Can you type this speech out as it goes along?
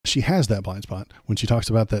she has that blind spot when she talks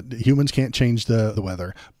about that humans can't change the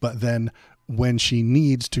weather. But then when she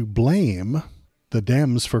needs to blame the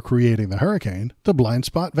Dems for creating the hurricane, the blind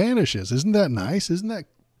spot vanishes. Isn't that nice? Isn't that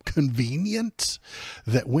convenient?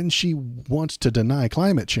 That when she wants to deny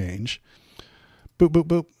climate change, boop, boop,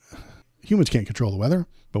 boop, humans can't control the weather.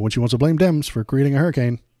 But when she wants to blame Dems for creating a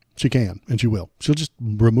hurricane, she can, and she will. She'll just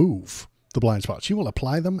remove the blind spots. She will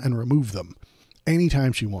apply them and remove them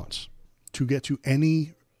anytime she wants to get to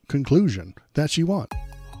any conclusion that she wants.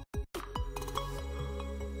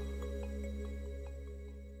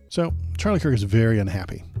 So Charlie Kirk is very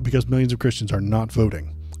unhappy because millions of Christians are not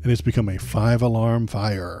voting, and it's become a 5-alarm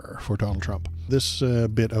fire for Donald Trump. This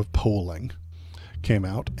bit of polling came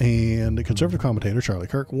out, and conservative commentator Charlie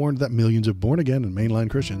Kirk warned that millions of born-again and mainline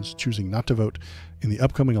Christians choosing not to vote in the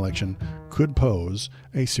upcoming election could pose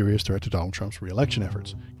a serious threat to Donald Trump's re-election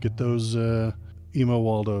efforts. Get those emo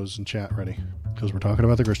Waldos in chat ready, because we're talking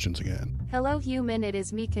about the Christians again. Hello human, it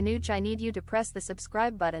is me Canuch. I need you to press the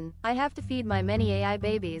subscribe button. I have to feed my many AI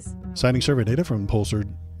babies. Citing survey data from pollster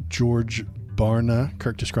George Barna,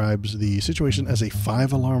 Kirk describes the situation as a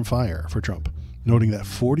 5-alarm fire for Trump, noting that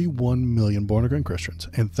 41 million born-again Christians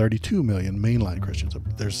and 32 million mainline Christians,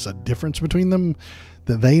 there's a difference between them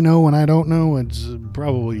that they know and I don't know. It's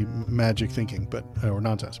probably magic thinking, or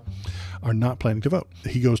nonsense, are not planning to vote.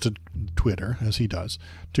 He goes to Twitter, as he does,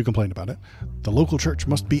 to complain about it. The local church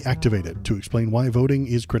must be activated to explain why voting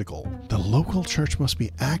is critical. The local church must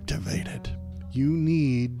be activated. You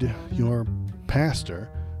need your pastor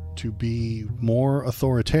to be more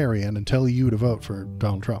authoritarian and tell you to vote for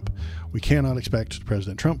Donald Trump. We cannot expect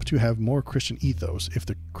President Trump to have more Christian ethos if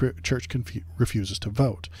the church refuses to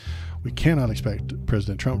vote. We cannot expect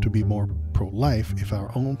President Trump to be more pro-life if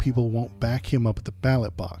our own people won't back him up at the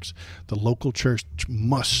ballot box. The local church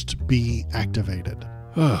must be activated.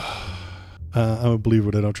 I'm a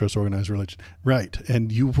believer, but I don't trust organized religion. Right,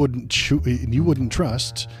 and you wouldn't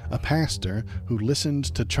trust a pastor who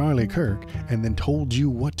listened to Charlie Kirk and then told you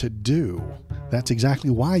what to do. That's exactly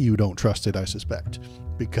why you don't trust it, I suspect,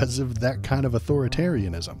 because of that kind of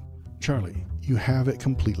authoritarianism. Charlie, you have it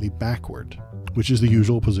completely backward, which is the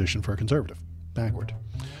usual position for a conservative. Backward.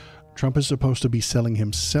 Trump is supposed to be selling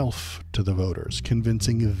himself to the voters,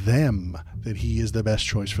 convincing them that he is the best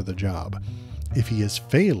choice for the job. If he is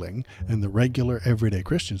failing and the regular everyday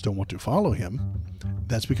Christians don't want to follow him,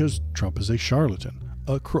 that's because Trump is a charlatan,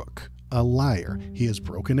 a crook, a liar. He has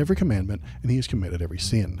broken every commandment and he has committed every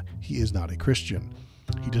sin. He is not a Christian.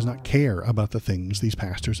 He does not care about the things these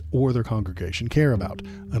pastors or their congregation care about,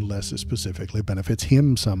 unless it specifically benefits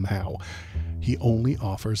him somehow. He only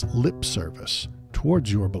offers lip service towards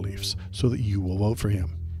your beliefs so that you will vote for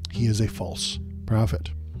him. He is a false prophet.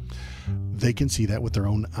 They can see that with their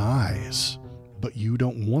own eyes. But you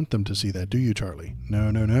don't want them to see that, do you, Charlie? No,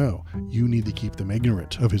 no, no. You need to keep them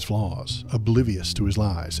ignorant of his flaws, oblivious to his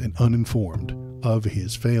lies, and uninformed of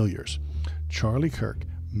his failures. Charlie Kirk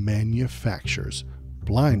manufactures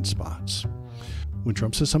blind spots. When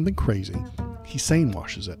Trump says something crazy, he sane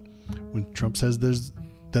washes it. When Trump says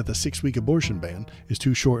that the 6-week abortion ban is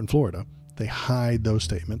too short in Florida, they hide those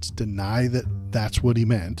statements, deny that that's what he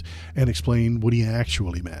meant, and explain what he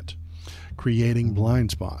actually meant, creating blind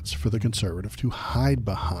spots for the conservative to hide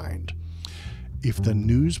behind. If the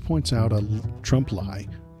news points out a Trump lie,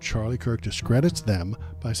 Charlie Kirk discredits them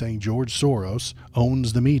by saying George Soros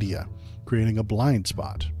owns the media, creating a blind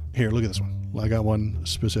spot. Here, look at this one. I got one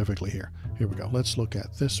specifically here. Here we go. Let's look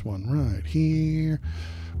at this one right here.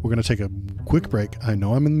 We're going to take a quick break. I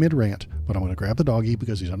know I'm in mid-rant, but I'm going to grab the doggy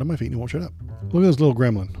because he's under my feet and he won't shut up. Look at this little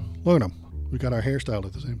gremlin. Look at him. We got our hairstyle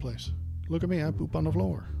at the same place. Look at me. I poop on the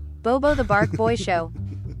floor. Bobo the Bark Boy Show.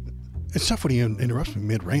 It's tough when he interrupts me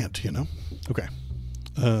mid-rant, you know? Okay.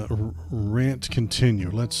 Rant continue.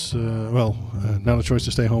 Let's, not a choice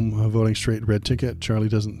to stay home voting straight red ticket. Charlie,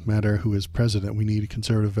 doesn't matter who is president. We need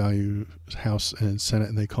conservative values, House and Senate,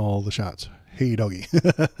 and they call the shots. Hey, doggy.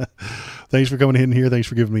 Thanks for coming in here. Thanks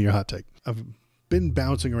for giving me your hot take. I've been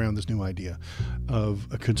bouncing around this new idea of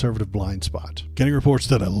a conservative blind spot. Getting reports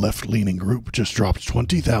that a left-leaning group just dropped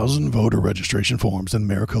 20,000 voter registration forms in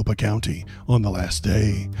Maricopa County on the last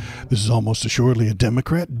day. This is almost assuredly a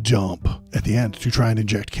Democrat dump at the end to try and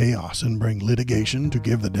inject chaos and bring litigation to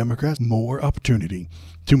give the Democrats more opportunity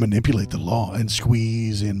to manipulate the law and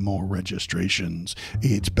squeeze in more registrations.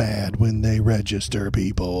 It's bad when they register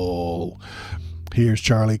people. Here's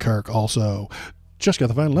Charlie Kirk also. Just got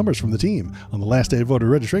the final numbers from the team. On the last day of voter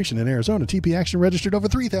registration in Arizona, TP Action registered over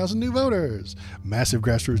 3,000 new voters. Massive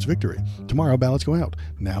grassroots victory. Tomorrow, ballots go out.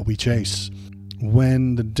 Now we chase.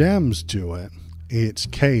 When the Dems do it, it's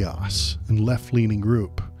chaos and left-leaning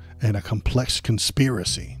group and a complex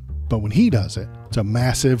conspiracy. But when he does it, it's a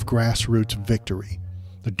massive grassroots victory.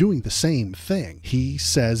 They're doing the same thing. He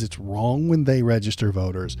says it's wrong when they register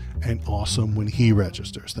voters and awesome when he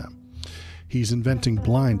registers them. He's inventing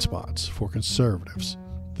blind spots for conservatives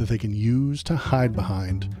that they can use to hide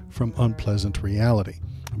behind from unpleasant reality.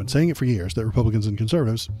 I've been saying it for years that Republicans and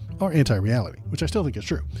conservatives are anti-reality, which I still think is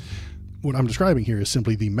true. What I'm describing here is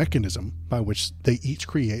simply the mechanism by which they each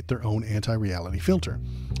create their own anti-reality filter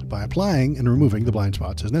by applying and removing the blind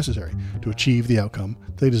spots as necessary to achieve the outcome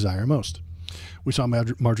they desire most. We saw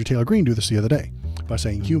Marjorie Taylor Greene do this the other day. By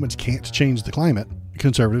saying humans can't change the climate,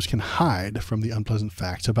 conservatives can hide from the unpleasant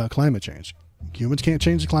facts about climate change. Humans can't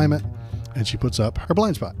change the climate, and she puts up her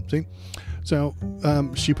blind spot. See? So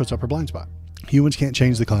she puts up her blind spot. Humans can't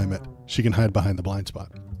change the climate. She can hide behind the blind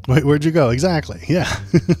spot. Wait, where'd you go? Exactly. Yeah.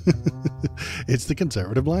 It's the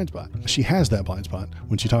conservative blind spot. She has that blind spot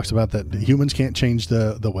when she talks about that humans can't change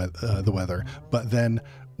the weather, but then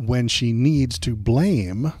when she needs to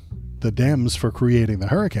blame the Dems for creating the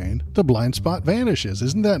hurricane, the blind spot vanishes.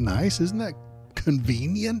 Isn't that nice? Isn't that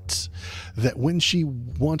convenient? That when she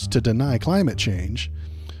wants to deny climate change,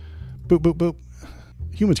 boop, boop, boop,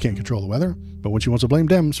 humans can't control the weather, but when she wants to blame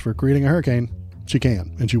Dems for creating a hurricane, she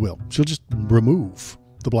can, and she will. She'll just remove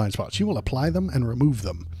the blind spots. She will apply them and remove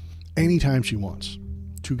them anytime she wants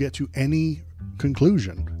to get to any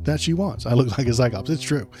conclusion that she wants. I look like a Cyclops. It's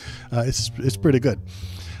true. It's pretty good.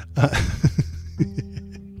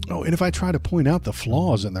 Oh, and if I try to point out the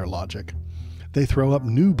flaws in their logic, they throw up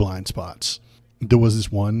new blind spots. There was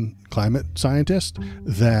this one climate scientist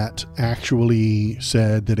that actually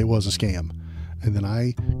said that it was a scam. And then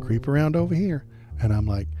I creep around over here and I'm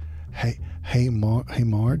like, hey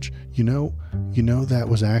Marge, you know that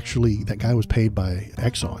was actually, that guy was paid by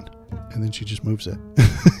Exxon. And then she just moves it.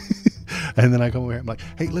 And then I come over here, I'm like,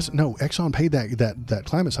 hey, listen, no, Exxon paid that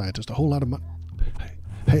climate scientist a whole lot of money.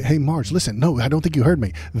 Hey, Marge, listen, no, I don't think you heard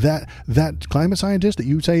me. That climate scientist that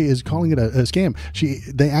you say is calling it a scam,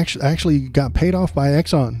 they actually got paid off by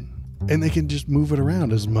Exxon, and they can just move it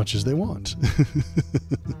around as much as they want.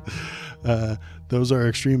 Those are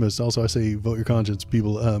extremists. Also, I say vote your conscience,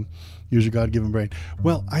 people. Use your God-given brain.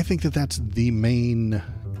 Well, I think that's the main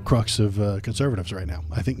crux of conservatives right now.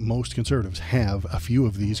 I think most conservatives have a few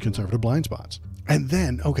of these conservative blind spots. And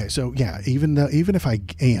then, okay, so yeah, even if I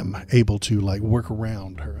am able to like work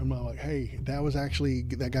around her, I'm not like, hey,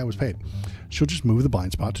 that guy was paid. She'll just move the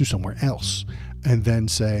blind spot to somewhere else, and then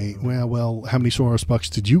say, well, how many Soros bucks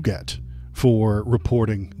did you get for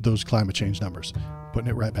reporting those climate change numbers? Putting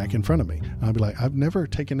it right back in front of me. And I'll be like, I've never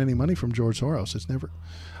taken any money from George Soros.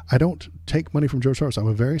 I don't take money from George Soros. I'm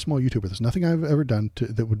a very small YouTuber. There's nothing I've ever done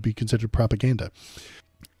that would be considered propaganda.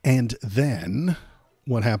 And then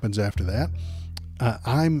what happens after that?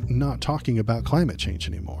 I'm not talking about climate change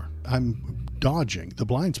anymore. I'm dodging the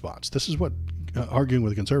blind spots. This is what arguing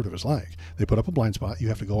with a conservative is like. They put up a blind spot. You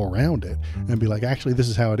have to go around it and be like, actually, this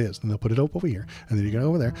is how it is. And they'll put it up over here. And then you go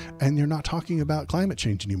over there. And you're not talking about climate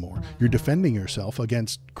change anymore. You're defending yourself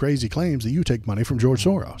against crazy claims that you take money from George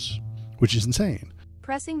Soros, which is insane.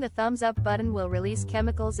 Pressing the thumbs up button will release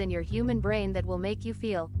chemicals in your human brain that will make you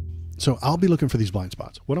feel. So I'll be looking for these blind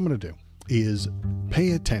spots. What I'm going to do is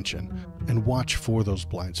pay attention and watch for those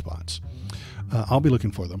blind spots. I'll be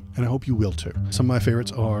looking for them, and I hope you will too. Some of my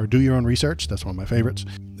favorites are do your own research. That's one of my favorites.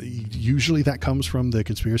 Usually that comes from the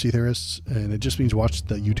conspiracy theorists, and it just means watch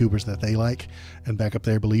the YouTubers that they like and back up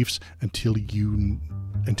their beliefs and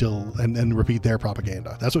repeat their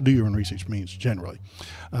propaganda. That's what do your own research means generally.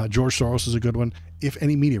 George Soros is a good one. If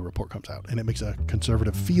any media report comes out and it makes a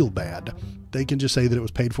conservative feel bad, they can just say that it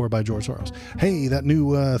was paid for by George Soros. Hey, that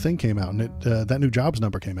new thing came out, and that new jobs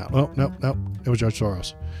number came out. Oh, no, it was George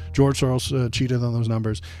Soros. George Soros cheated on those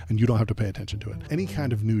numbers, and you don't have to pay attention to it. Any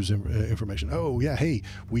kind of news information. Oh, yeah, hey,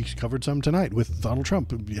 we covered some tonight with Donald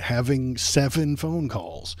Trump having 7 phone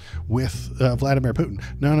calls with Vladimir Putin.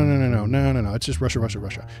 No. It's just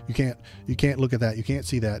Russia. You can't look at that. You can't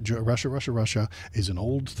see that. Russia is an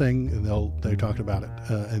old thing, and they talked about it,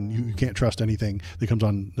 and you can't trust anything that comes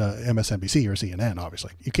on MSNBC or CNN.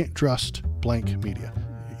 Obviously, you can't trust blank media.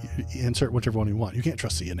 Insert whichever one you want. You can't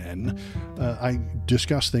trust CNN. I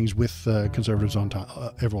discuss things with conservatives on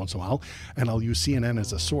every once in a while, and I'll use CNN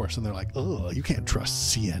as a source, and they're like, "Oh, you can't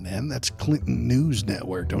trust CNN. That's Clinton News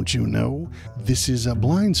Network, don't you know?" This is a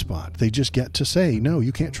blind spot. They just get to say, "No,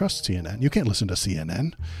 you can't trust CNN. You can't listen to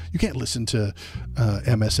CNN. You can't listen to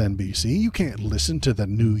MSNBC. You can't listen to the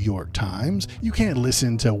New York Times. You can't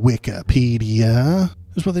listen to Wikipedia."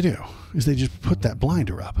 That's what they do. Is they just put that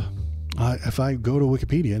blinder up. If I go to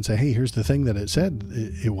Wikipedia and say, hey, here's the thing that it said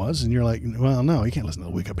it was, and you're like, well, no, you can't listen to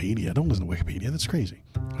Wikipedia. Don't listen to Wikipedia. That's crazy.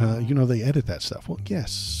 They edit that stuff. Well,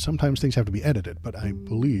 yes, sometimes things have to be edited, but I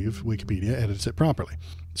believe Wikipedia edits it properly.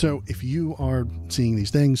 So if you are seeing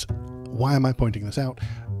these things, why am I pointing this out?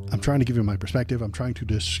 I'm trying to give you my perspective. I'm trying to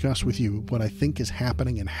discuss with you what I think is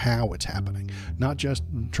happening and how it's happening. Not just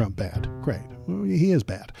Trump bad. Great. Well, he is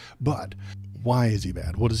bad. But why is he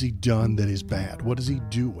bad? What has he done that is bad? What is he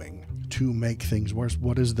doing to make things worse?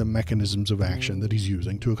 What is the mechanisms of action that he's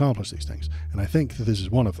using to accomplish these things? And I think that this is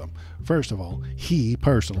one of them. First of all, he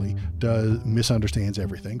personally misunderstands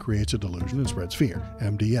everything, creates a delusion, and spreads fear.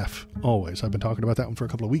 MDF, always. I've been talking about that one for a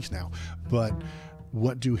couple of weeks now. But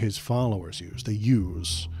what do his followers use? They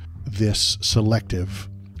use this selective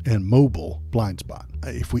and mobile blind spot.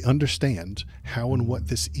 If we understand how and what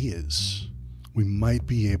this is, we might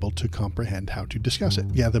be able to comprehend how to discuss it.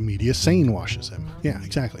 Yeah, the media sane washes him. Yeah,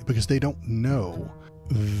 exactly. Because they don't know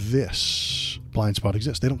this blind spot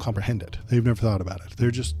exists. They don't comprehend it. They've never thought about it.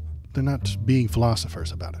 They're not being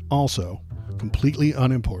philosophers about it. Also, completely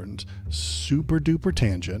unimportant, super duper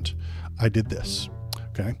tangent, I did this.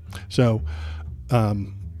 Okay. So,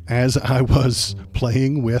 as I was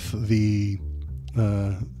playing with the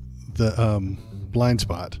blind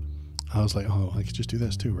spot, I was like, oh, I could just do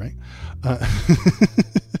this too, right?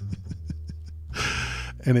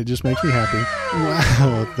 And it just makes me happy.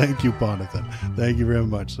 Wow. Thank you, Jonathan. Thank you very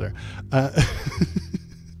much, sir.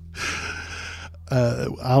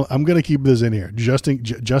 I'm going to keep this in here just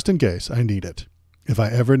in case I need it. If I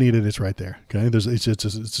ever need it, it's right there. Okay, it's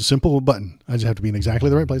a simple button. I just have to be in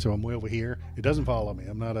exactly the right place. If I'm way over here, it doesn't follow me.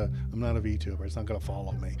 I'm not a VTuber. It's not going to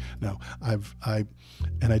follow me. No,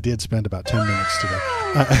 I did spend about 10 minutes today.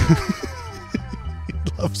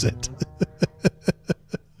 He loves it.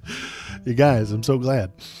 You guys, I'm so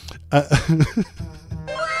glad.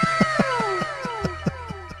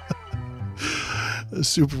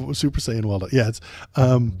 Super Saiyan Waldo. Yeah, it's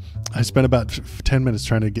I spent about 10 minutes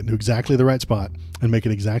trying to get into exactly the right spot and make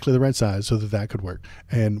it exactly the right size so that could work.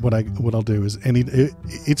 And what I'll do is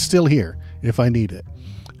it's still here if I need it.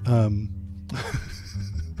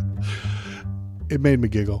 It made me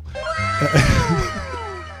giggle.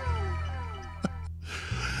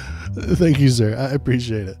 Thank you, sir. I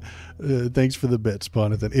appreciate it. Thanks for the bits,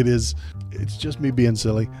 Jonathan. It's just me being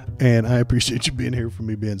silly, and I appreciate you being here for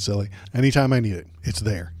me being silly. Anytime I need it, it's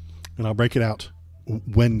there, and I'll break it out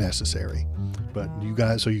when necessary. But you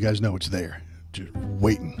guys know it's there, just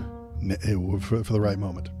waiting for the right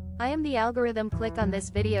moment. I am the algorithm. Click on this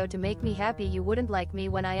video to make me happy. You wouldn't like me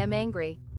when I am angry.